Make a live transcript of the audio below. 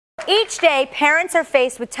Each day, parents are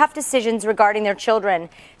faced with tough decisions regarding their children,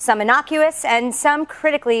 some innocuous and some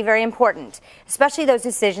critically very important, especially those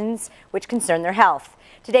decisions which concern their health.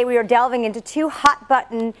 Today, we are delving into two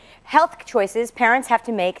hot-button health choices parents have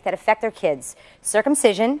to make that affect their kids: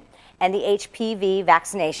 circumcision and the HPV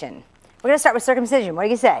vaccination. We're going to start with circumcision. What do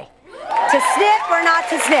you say? To snip or not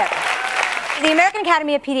to snip? The American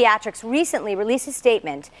Academy of Pediatrics recently released a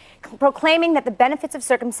statement proclaiming that the benefits of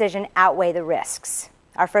circumcision outweigh the risks.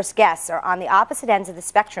 Our first guests are on the opposite ends of the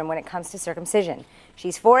spectrum when it comes to circumcision.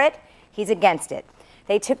 She's for it, he's against it.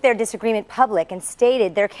 They took their disagreement public and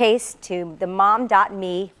stated their case to the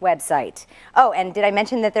mom.me website. Oh, and did I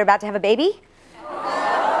mention that they're about to have a baby?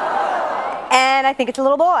 And I think it's a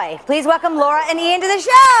little boy. Please welcome Laura and Ian to the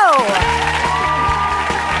show.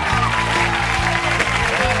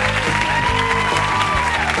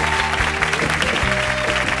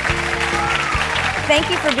 Thank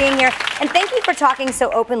you for being here, and thank you for talking so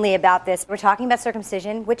openly about this. We're talking about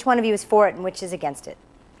circumcision. Which one of you is for it and which is against it?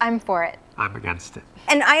 I'm for it. I'm against it.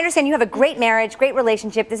 And I understand you have a great marriage, great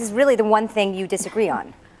relationship. This is really the one thing you disagree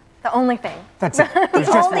on. The only thing. That's it. There's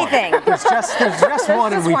The just only one. thing. There's just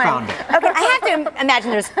one, and we found it. Okay, I have to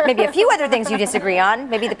imagine there's maybe a few other things you disagree on,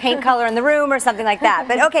 maybe the paint color in the room or something like that.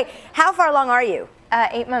 But okay, how far along are you?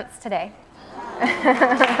 8 months today.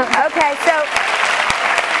 Okay, so,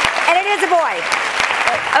 and it is a boy.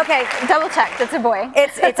 Okay, double checked. It's a boy.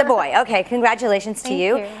 It's a boy. Okay, congratulations to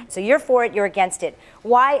you. Thank you. So you're for it, you're against it.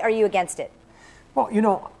 Why are you against it? Well, you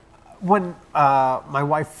know, when my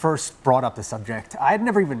wife first brought up the subject, I had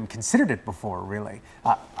never even considered it before, really.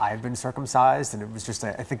 I had been circumcised, and it was just,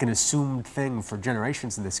 I think, an assumed thing for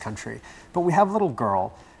generations in this country. But we have a little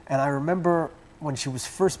girl, and I remember when she was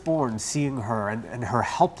first born, seeing her and her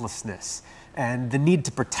helplessness, and the need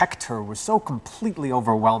to protect her was so completely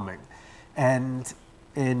overwhelming. And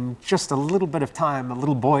in just a little bit of time, a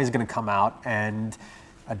little boy is going to come out, and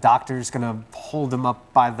a doctor's going to hold him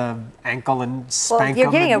up by the ankle and spank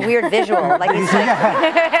him. Well, you're getting a weird visual. Like he's like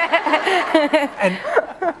and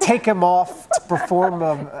take him off to perform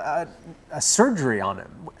a surgery on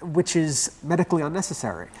him, which is medically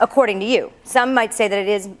unnecessary. According to you. Some might say that it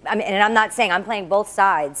is, and I'm not saying, I'm playing both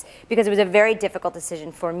sides, because it was a very difficult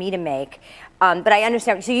decision for me to make. But I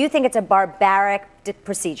understand. So you think it's a barbaric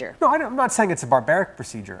procedure? No, I'm not saying it's a barbaric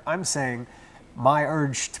procedure. I'm saying my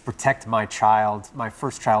urge to protect my child, my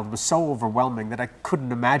first child, was so overwhelming that I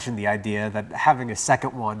couldn't imagine the idea that having a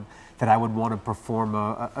second one, that I would want to perform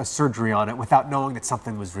a surgery on it without knowing that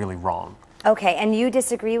something was really wrong. Okay, and you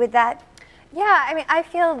disagree with that? Yeah, I mean, I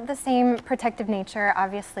feel the same protective nature,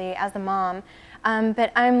 obviously, as a mom,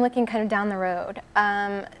 but I'm looking kind of down the road.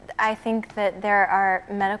 I think that there are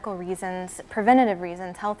medical reasons, preventative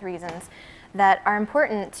reasons, health reasons, that are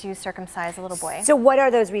important to circumcise a little boy. So what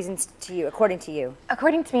are those reasons to you, according to you?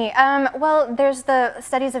 According to me, well, there's the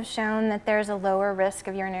studies have shown that there's a lower risk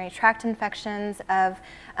of urinary tract infections, of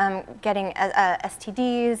getting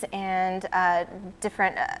STDs and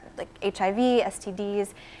different like HIV, STDs.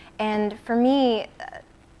 And for me,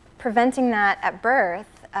 preventing that at birth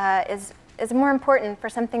is more important for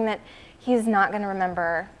something that he's not going to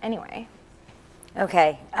remember anyway.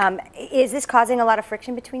 Okay. Is this causing a lot of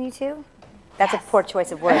friction between you two? That's yes. A poor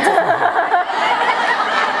choice of words.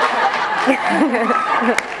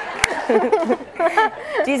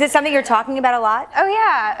 Is it something you're talking about a lot? Oh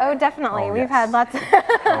yeah. Oh, definitely. Oh, We've yes. had lots of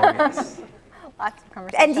lots of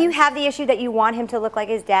conversations. And do you have the issue that you want him to look like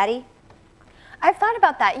his daddy? I've thought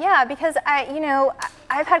about that, yeah, because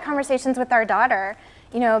I've had conversations with our daughter,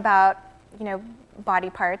 about, body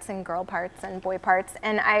parts and girl parts and boy parts,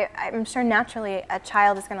 and I'm sure naturally a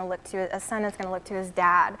son is going to look to his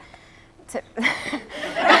dad.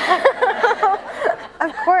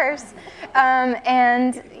 Of course,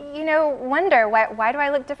 and wonder why do I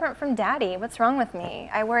look different from Daddy? What's wrong with me?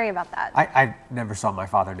 I worry about that. I never saw my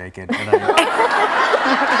father naked, and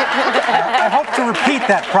I hope to repeat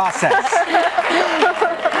that process.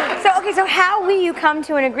 So how will you come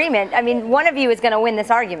to an agreement? I mean, one of you is going to win this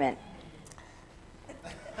argument.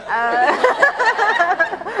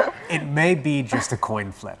 It may be just a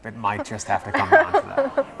coin flip. It might just have to come down to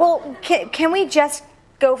that. Well, can we just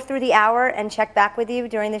go through the hour and check back with you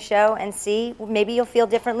during the show and see? Maybe you'll feel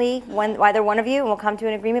differently either one of you, and we'll come to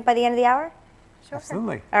an agreement by the end of the hour? Sure.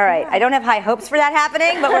 Absolutely. All right. I don't have high hopes for that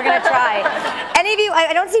happening, but we're going to try. Any of you,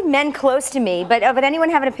 I don't see men close to me, but anyone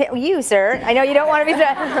have an opinion? You, sir. I know you don't want to be.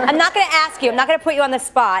 I'm not going to ask you. I'm not going to put you on the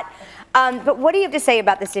spot. But what do you have to say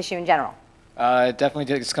about this issue in general? It definitely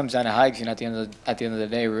just comes down to hygiene at the end of the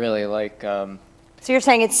day, really. So you're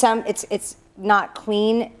saying it's not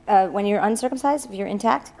clean when you're uncircumcised, if you're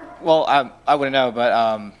intact? Well, I wouldn't know, but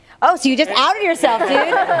Oh, so you just outed yourself,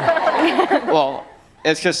 dude. Well,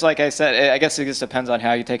 it's just like I said. I guess it just depends on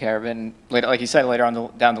how you take care of it. And later, like you said, later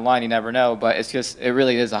on down the line, you never know. But it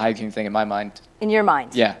really is a hygiene thing in my mind. In your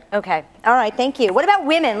mind? Yeah. Okay. All right. Thank you. What about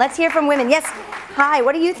women? Let's hear from women. Yes. Hi.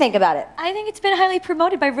 What do you think about it? I think it's been highly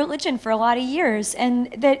promoted by religion for a lot of years,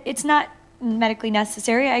 and that it's not medically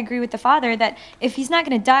necessary. I agree with the father that if he's not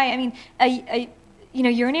going to die, I mean, a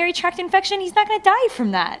urinary tract infection, he's not going to die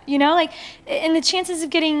from that, and the chances of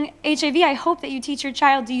getting HIV, I hope that you teach your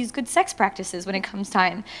child to use good sex practices when it comes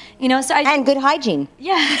time, and good hygiene.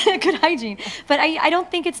 Yeah, good hygiene. But I don't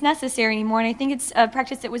think it's necessary anymore, and I think it's a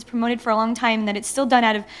practice that was promoted for a long time, and that it's still done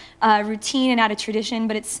out of routine and out of tradition,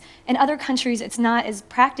 but in other countries, it's not as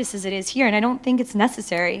practiced as it is here, and I don't think it's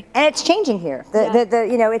necessary. And it's changing here.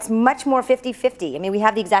 It's much more 50-50. I mean, we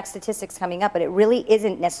have the exact statistics coming up, but it really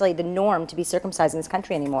isn't necessarily the norm to be circumcised in this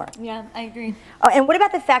country anymore. Yeah, I agree. Oh, and what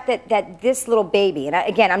about the fact that this little baby, and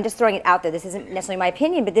again, I'm just throwing it out there, this isn't necessarily my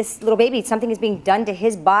opinion, but this little baby, something is being done to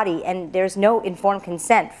his body, and there's no informed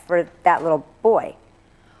consent for that little boy.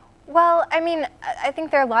 Well, I mean, I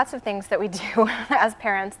think there are lots of things that we do as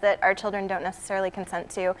parents that our children don't necessarily consent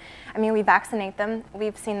to. I mean, we vaccinate them.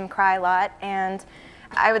 We've seen them cry a lot, and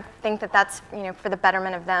I would think that that's, for the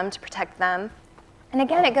betterment of them, to protect them. And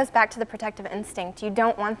again, it goes back to the protective instinct. You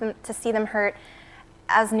don't want them to see them hurt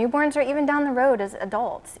as newborns or even down the road as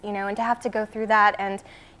adults, and to have to go through that and,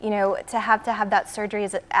 to have that surgery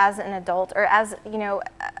as an adult or as,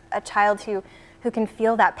 a child who can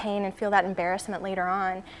feel that pain and feel that embarrassment later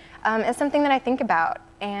on is something that I think about.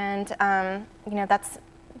 And,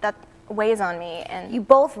 that weighs on me. And you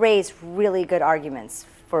both raised really good arguments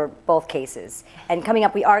for both cases. And coming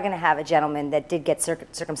up, we are going to have a gentleman that did get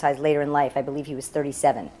circumcised later in life. I believe he was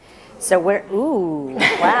 37. So ooh,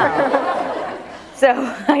 wow. So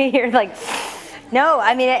I hear no,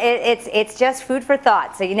 I mean, it's just food for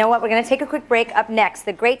thought. So you know what? We're going to take a quick break. Up next,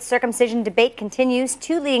 the great circumcision debate continues.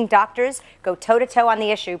 Two leading doctors go toe-to-toe on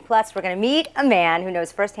the issue. Plus, we're going to meet a man who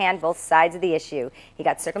knows firsthand both sides of the issue. He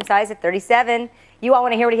got circumcised at 37. You all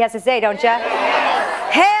want to hear what he has to say, don't you?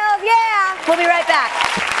 Yes. Hell yeah! We'll be right back.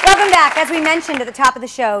 Welcome back. As we mentioned at the top of the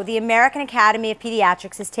show, the American Academy of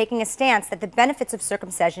Pediatrics is taking a stance that the benefits of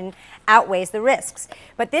circumcision outweighs the risks.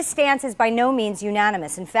 But this stance is by no means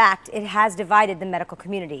unanimous. In fact, it has divided the medical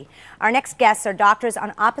community. Our next guests are doctors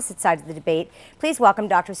on opposite sides of the debate. Please welcome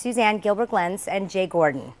Dr. Suzanne Gilbert-Lenz and Jay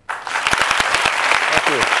Gordon. Thank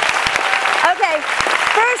you. Okay,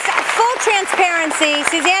 first, full transparency.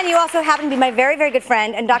 Suzanne, you also happen to be my very, very good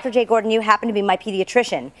friend, and Dr. Jay Gordon, you happen to be my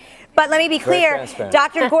pediatrician. But let me be clear,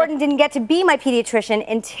 Dr. Gordon didn't get to be my pediatrician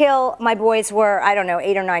until my boys were, I don't know,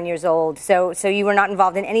 8 or 9 years old. So you were not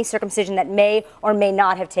involved in any circumcision that may or may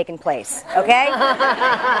not have taken place, okay? All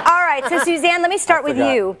right, so Suzanne, let me start with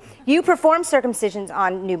you. You perform circumcisions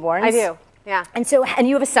on newborns. I do, yeah. And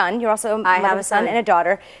you have a son. You're also a mother of a son and a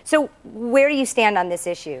daughter. So where do you stand on this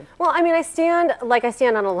issue? Well, I mean, I stand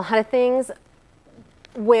on a lot of things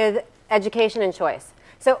with education and choice.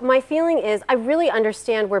 So my feeling is I really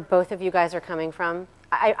understand where both of you guys are coming from.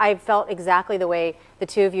 I felt exactly the way the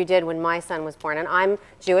two of you did when my son was born. And I'm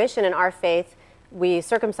Jewish, and in our faith, we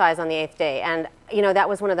circumcise on the 8th day. And, that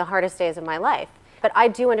was one of the hardest days of my life. But I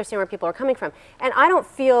do understand where people are coming from. And I don't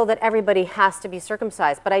feel that everybody has to be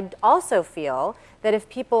circumcised. But I also feel that if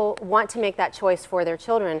people want to make that choice for their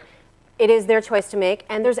children, it is their choice to make,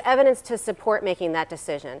 and there's evidence to support making that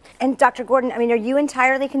decision. And Dr. Gordon, I mean, are you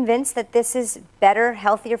entirely convinced that this is better,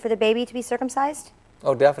 healthier for the baby to be circumcised?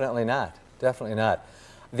 Oh, definitely not. Definitely not.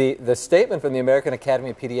 The statement from the American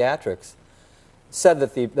Academy of Pediatrics said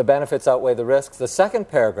that the benefits outweigh the risks. The second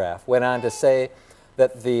paragraph went on to say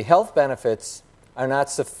that the health benefits are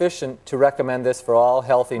not sufficient to recommend this for all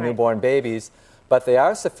healthy newborn babies, but they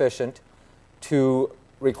are sufficient to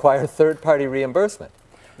require third-party reimbursement.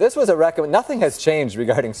 This was a recommend. Nothing has changed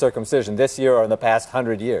regarding circumcision this year or in the past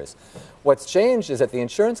 100 years. What's changed is that the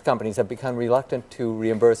insurance companies have become reluctant to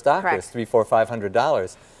reimburse doctors $300, $400,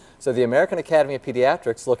 $500. So the American Academy of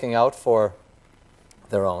Pediatrics, looking out for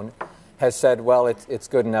their own, has said, well, it's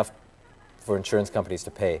good enough for insurance companies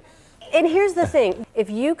to pay. And here's the thing. If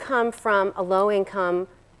you come from a low-income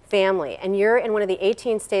family and you're in one of the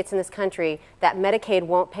 18 states in this country that Medicaid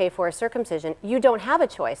won't pay for a circumcision, you don't have a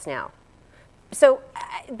choice now. So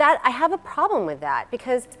I have a problem with that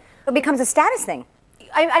because it becomes a status thing.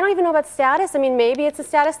 I don't even know about status. I mean, maybe it's a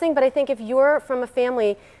status thing, but I think if you're from a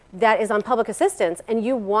family that is on public assistance and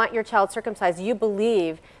you want your child circumcised, you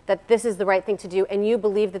believe that this is the right thing to do, and you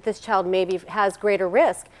believe that this child maybe has greater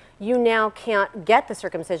risk, you now can't get the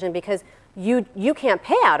circumcision because you can't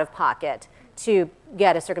pay out of pocket to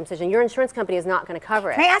get a circumcision. Your insurance company is not going to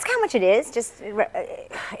cover it. Can I ask how much it is?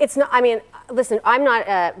 It's not, I mean, listen, I'm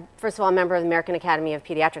not, first of all, a member of the American Academy of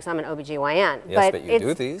Pediatrics. I'm an OBGYN. Yes, but you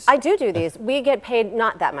do these? I do these. We get paid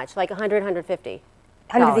not that much, like $100, $150.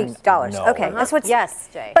 $150. No. Okay, that's what's. Yes,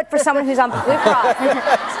 Jay. But for someone who's on, but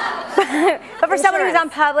for someone who's on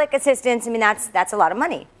public assistance, I mean, that's a lot of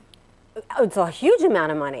money. It's a huge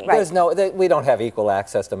amount of money. There's we don't have equal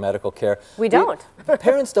access to medical care. We don't.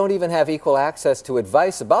 Parents don't even have equal access to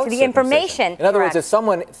advice about To the circumcision. information. In other Correct. words, if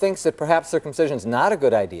someone thinks that perhaps circumcision is not a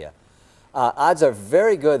good idea, odds are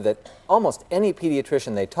very good that almost any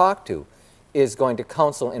pediatrician they talk to is going to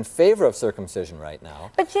counsel in favor of circumcision right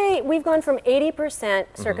now. But Jay, we've gone from 80%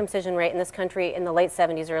 circumcision rate in this country in the late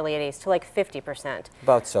 70s, early 80s to like 50%.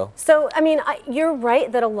 About so. So, I mean, you're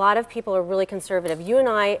right that a lot of people are really conservative. You and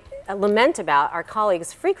I lament about our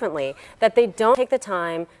colleagues frequently that they don't take the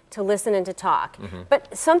time to listen and to talk.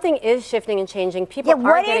 But something is shifting and changing. People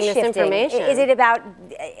are getting this information. Is it about?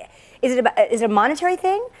 Is it a monetary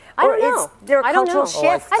thing? I don't know. Is there a cultural know.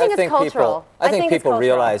 shift? I think it's cultural. I think it's people cultural.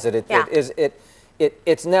 realize that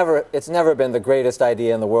it's never been the greatest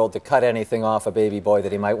idea in the world to cut anything off a baby boy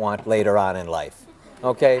that he might want later on in life.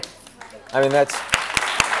 Okay, I mean that's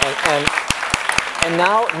and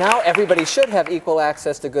now everybody should have equal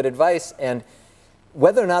access to good advice, and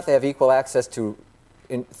whether or not they have equal access to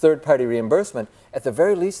third-party reimbursement, at the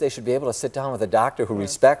very least they should be able to sit down with a doctor who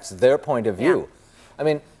respects their point of view. I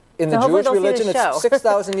mean, in the Jewish religion, it's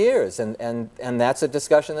 6,000 years, and that's a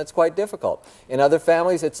discussion that's quite difficult. In other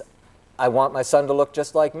families, it's, I want my son to look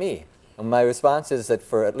just like me. And my response is that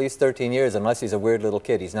for at least 13 years, unless he's a weird little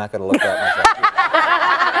kid, he's not going to look that much like you.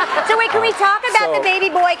 So wait, can we talk about the baby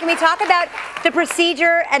boy? Can we talk about the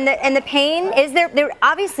procedure and the pain? Is there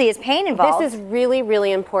obviously is pain involved? This is really,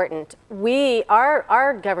 really important.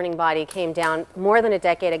 Our governing body came down more than a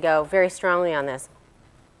decade ago very strongly on this.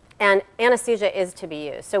 And anesthesia is to be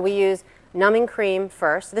used. So we use numbing cream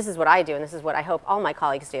first. This is what I do, and this is what I hope all my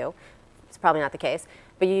colleagues do. It's probably not the case.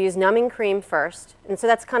 But you use numbing cream first. And so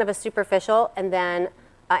that's kind of a superficial, and then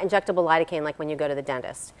injectable lidocaine, like when you go to the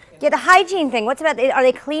dentist. Yeah, the hygiene thing. What's about? Are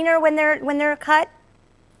they cleaner when they're cut?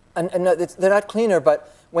 No, they're not cleaner,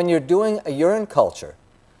 but when you're doing a urine culture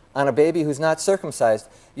on a baby who's not circumcised,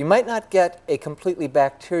 you might not get a completely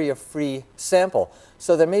bacteria-free sample,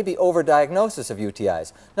 so there may be overdiagnosis of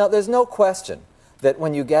UTIs. Now, there's no question that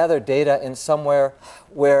when you gather data in somewhere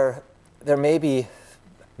where there may be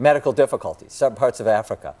medical difficulties, some parts of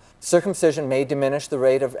Africa, circumcision may diminish the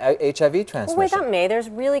rate of HIV transmission. Well, wait, that may. There's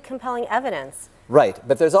really compelling evidence. Right,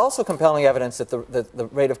 but there's also compelling evidence that the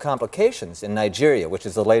rate of complications in Nigeria, which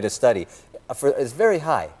is the latest study, is very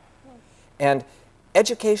high. And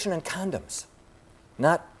education and condoms,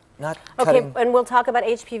 not cutting. Okay, and we'll talk about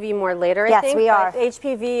HPV more later, I think. Yes, we are. But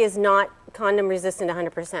HPV is not condom resistant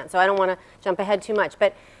 100%, so I don't want to jump ahead too much.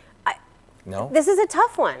 But No? this is a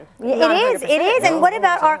tough one. It is. And what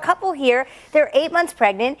about our couple here? They're 8 months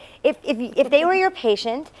pregnant. If they were your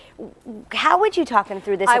patient, how would you talk them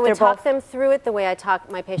through this? I would talk them through it the way I talk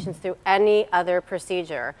my patients through any other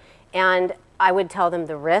procedure. And I would tell them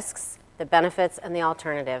the risks, the benefits, and the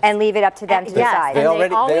alternatives. And leave it up to them to decide. They And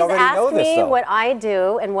already always know ask this, me though. what I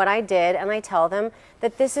do and what I did, and I tell them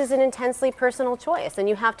that this is an intensely personal choice, and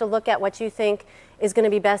you have to look at what you think is going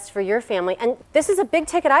to be best for your family. And this is a big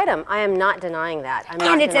ticket item. I am not denying that.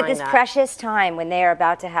 And it's at this precious time when they are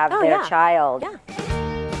about to have their child. Yeah.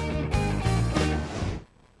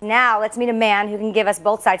 Now let's meet a man who can give us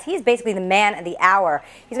both sides. He's basically the man of the hour.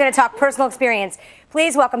 He's going to talk personal experience.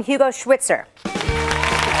 Please welcome Hugo Schwitzer.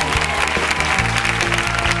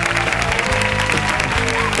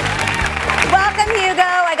 Welcome, Hugo.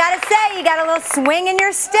 I gotta say, you got a little swing in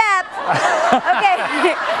your step. Okay,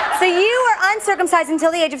 so you were uncircumcised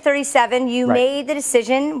until the age of 37. You made the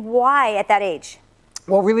decision. Why at that age?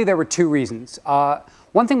 Well, really, there were two reasons.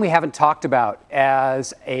 One thing we haven't talked about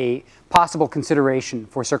as a possible consideration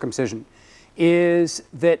for circumcision is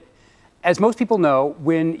that, as most people know,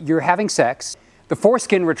 when you're having sex, the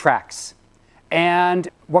foreskin retracts. And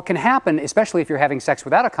what can happen, especially if you're having sex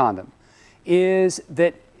without a condom, is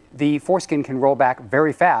that the foreskin can roll back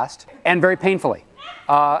very fast and very painfully.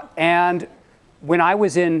 And when I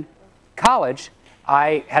was in college,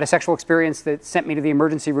 I had a sexual experience that sent me to the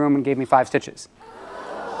emergency room and gave me 5 stitches.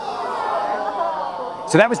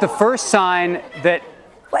 So that was the first sign that...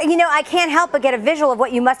 Well, you know, I can't help but get a visual of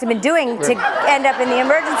what you must have been doing to end up in the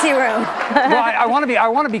emergency room. Well, I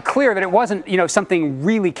want to be clear that it wasn't, you know, something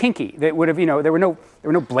really kinky. That would have, you know, there were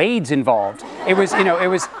no blades involved. It was, you know,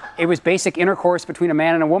 it was basic intercourse between a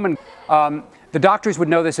man and a woman. The doctors would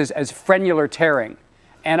know this as frenular tearing,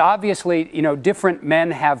 and obviously, you know, different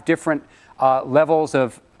men have different levels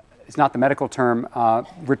of, it's not the medical term,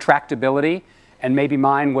 retractability, and maybe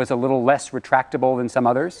mine was a little less retractable than some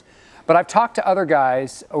others. But I've talked to other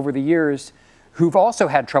guys over the years who've also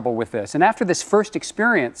had trouble with this. And after this first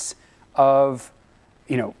experience of,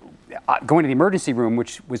 going to the emergency room,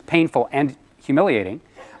 which was painful and humiliating,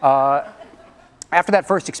 after that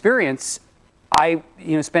first experience, I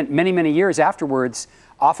spent many, many years afterwards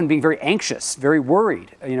often being very anxious, very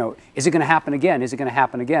worried. Is it going to happen again? Is it going to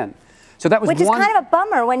happen again? So that was Which is kind of a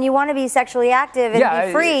bummer when you want to be sexually active and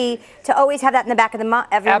be free to always have that in the back of your mind.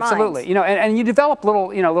 Absolutely. And you develop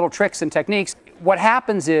little tricks and techniques. What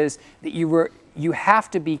happens is that you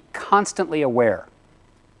have to be constantly aware.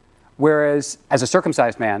 Whereas as a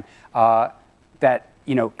circumcised man, that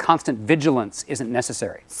constant vigilance isn't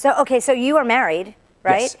necessary. So so you are married,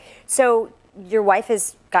 right? Yes. So your wife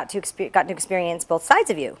has got to experience both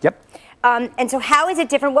sides of you. Yep. And so how is it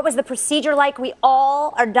different? What was the procedure like? We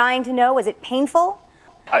all are dying to know. Was it painful?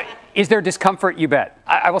 Is there discomfort? You bet.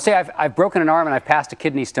 I will say I've broken an arm and I've passed a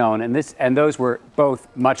kidney stone, and those were both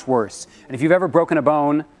much worse. And if you've ever broken a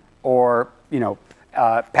bone or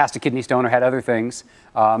passed a kidney stone or had other things,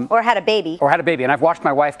 or had a baby, and I've watched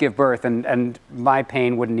my wife give birth, and my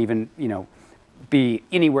pain wouldn't even be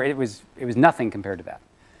anywhere. It was nothing compared to that.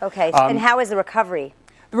 Okay. And how is the recovery?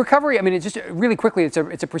 The recovery, it's just really quickly, it's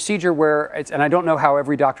a procedure where, and I don't know how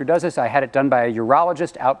every doctor does this. I had it done by a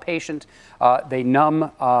urologist, outpatient. They numb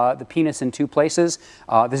the penis in 2 places.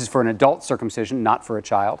 This is for an adult circumcision, not for a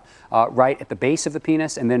child. Right at the base of the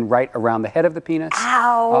penis and then right around the head of the penis.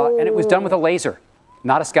 Ow! And it was done with a laser,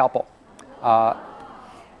 not a scalpel.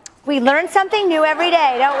 We learn something new every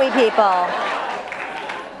day, don't we, people?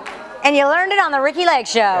 And you learned it on the Ricki Lake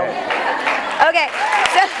Show. Right. Okay.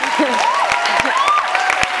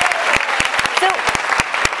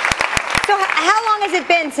 So how long has it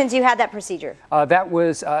been since you had that procedure? That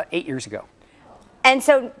was 8 years ago. And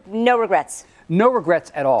so no regrets? No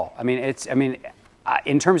regrets at all.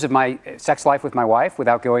 In terms of my sex life with my wife,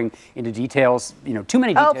 without going into details, too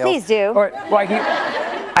many details. Oh, please do.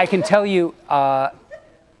 I can tell you,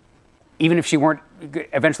 even if she weren't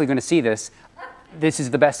eventually going to see this, this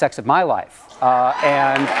is the best sex of my life.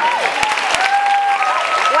 And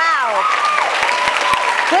wow,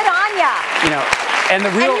 good on ya. And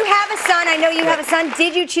the real. And you have a son. I know you have a son.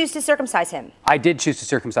 Did you choose to circumcise him? I did choose to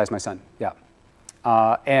circumcise my son. Yeah.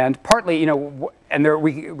 And partly, and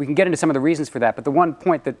we can get into some of the reasons for that. But the one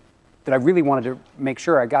point that I really wanted to make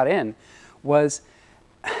sure I got in was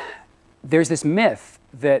there's this myth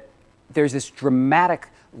that there's this dramatic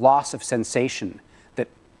loss of sensation that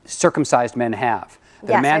circumcised men have.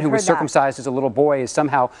 That a man who was circumcised as a little boy is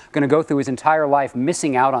somehow going to go through his entire life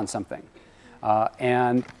missing out on something.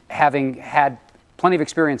 And having had plenty of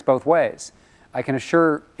experience both ways, I can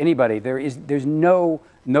assure anybody there's no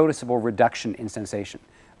noticeable reduction in sensation.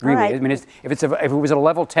 Really, right. If it was at a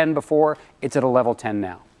level 10 before, it's at a level 10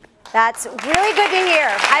 now. That's really good to hear.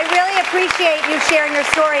 I really appreciate you sharing your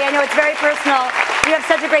story. I know it's very personal. You have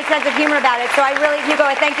such a great sense of humor about it. So Hugo,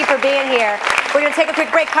 I thank you for being here. We're going to take a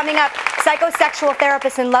quick break. Coming up, psychosexual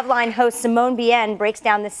therapist and Loveline host Simone Bien breaks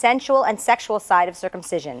down the sensual and sexual side of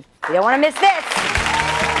circumcision. You don't want to miss this.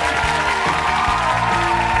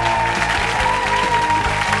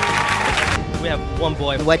 We have one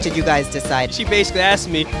boy. What did you guys decide? She basically asked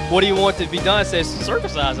me, what do you want to be done? I said,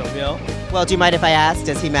 circumcise him, Well, do you mind if I ask,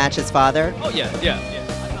 does he match his father? Oh, yeah.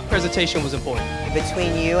 Presentation was important.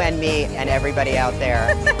 Between you and me and everybody out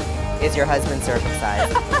there, is your husband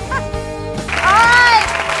circumcised?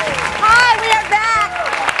 Hi, we are back.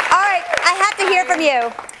 All right, I have to hear from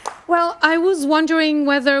you. Well, I was wondering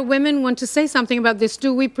whether women want to say something about this.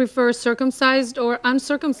 Do we prefer circumcised or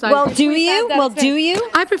uncircumcised? Well, do you?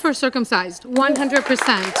 I prefer circumcised,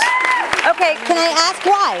 100%. Okay, can I ask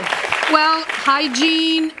why? Well,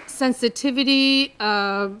 hygiene, sensitivity,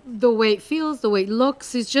 the way it feels, the way it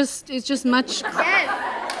looks, it's just much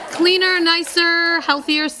cleaner, nicer,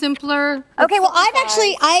 healthier, simpler. Okay, well,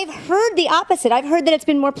 I've heard the opposite. I've heard that it's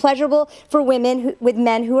been more pleasurable for women with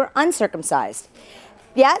men who are uncircumcised.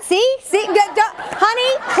 Yeah, see?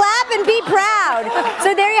 Honey, clap and be proud.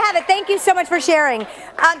 So there you have it. Thank you so much for sharing.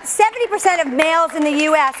 70% of males in the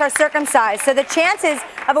U.S. are circumcised, so the chances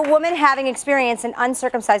of a woman having experienced an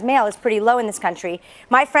uncircumcised male is pretty low in this country.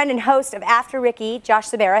 My friend and host of After Ricki, Josh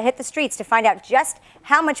Sabera, hit the streets to find out just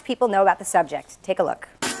how much people know about the subject. Take a look.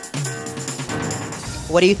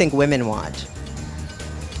 What do you think women want?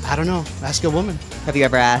 I don't know. Ask a woman. Have you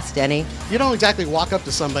ever asked any? You don't exactly walk up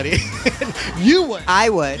to somebody. You would. I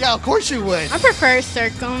would. Yeah, of course you would. I prefer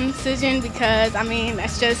circumcision because,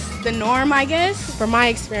 that's just the norm, I guess. From my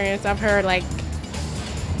experience, I've heard,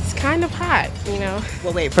 it's kind of hot, you know.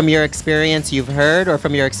 Well, wait, from your experience you've heard or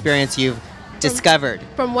from your experience you've discovered?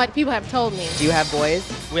 From what people have told me. Do you have boys?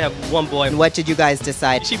 We have one boy. And what did you guys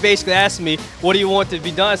decide? She basically asked me, what do you want to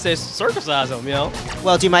be done? I said, circumcise him, you know?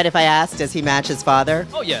 Well, do you mind if I ask, does he match his father?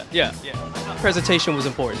 Oh, yeah. Presentation was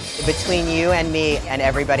important. Between you and me and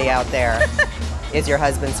everybody out there, is your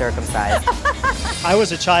husband circumcised? I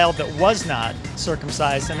was a child that was not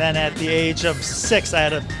circumcised, and then at the age of 6, I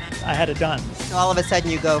had it done. So all of a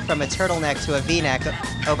sudden you go from a turtleneck to a V-neck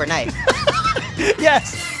overnight.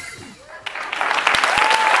 Yes.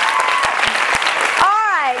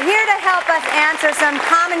 Here to help us answer some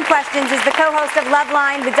common questions is the co-host of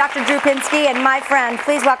Loveline with Dr. Drew Pinsky and my friend.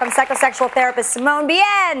 Please welcome psychosexual therapist Simone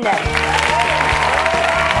Bien.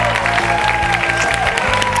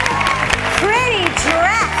 Pretty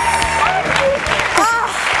dress.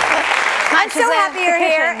 I'm so happy you're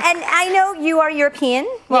here, and I know you are European.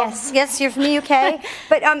 Well, yes, you're from the UK,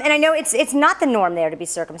 but and I know it's not the norm there to be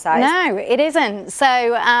circumcised. No, it isn't. So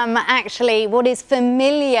actually, what is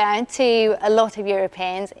familiar to a lot of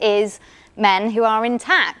Europeans is men who are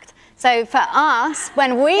intact. So for us,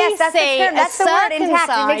 when we see that's the word,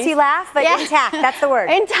 intact. It makes you laugh, but intact, that's the word.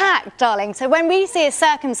 Intact, darling. So when we see a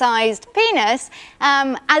circumcised penis,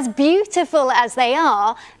 as beautiful as they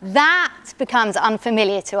are, that becomes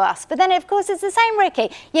unfamiliar to us. But then, of course, it's the same, Ricki.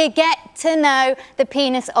 You get to know the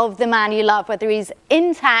penis of the man you love, whether he's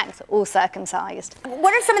intact or circumcised.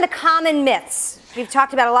 What are some of the common myths? We've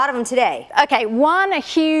talked about a lot of them today. Okay, one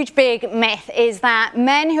huge big myth is that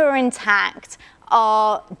men who are intact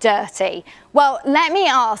are dirty. Well, let me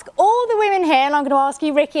ask all the women here, and I'm going to ask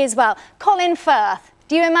you, Ricki, as well. Colin Firth,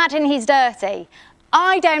 do you imagine he's dirty?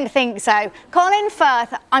 I don't think so. Colin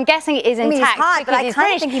Firth, I'm guessing is intact. I mean, he's hot, but I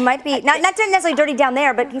kind of think he might be, not necessarily dirty down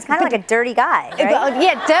there, but he's kind of like a dirty guy, right?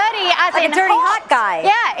 Yeah, dirty as like in a dirty hot guy.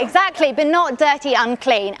 Yeah, exactly, but not dirty,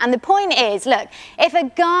 unclean. And the point is, look, if a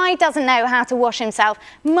guy doesn't know how to wash himself,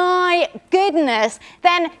 my goodness,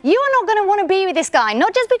 then you are not going to want to be with this guy.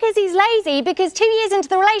 Not just because he's lazy, because 2 years into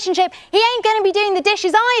the relationship, he ain't going to be doing the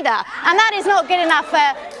dishes either. And that is not good enough for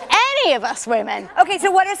any of us women. Okay, so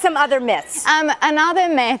what are some other myths?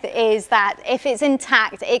 Another myth is that if it's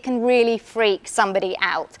intact, it can really freak somebody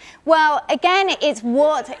out. Well, again, it's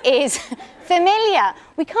what is familiar.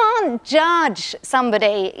 We can't judge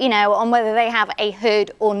somebody, you know, on whether they have a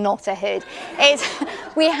hood or not a hood.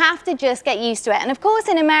 We have to just get used to it. And of course,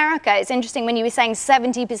 in America, it's interesting when you were saying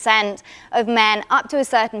 70% of men up to a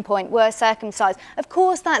certain point were circumcised. Of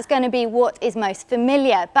course, that's going to be what is most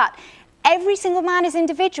familiar. But every single man is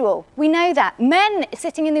individual. We know that. Men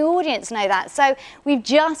sitting in the audience know that. So we've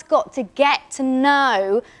just got to get to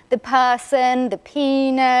know the person, the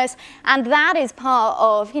penis, and that is part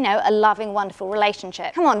of, you know, a loving, wonderful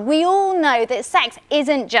relationship. Come on, we all know that sex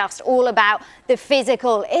isn't just all about the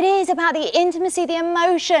physical. It is about the intimacy, the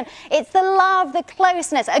emotion. It's the love, the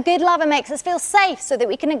closeness. A good lover makes us feel safe so that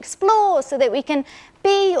we can explore, so that we can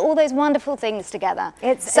be all those wonderful things together.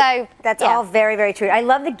 That's all very, very true. I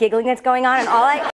love the giggling that's going on, and all I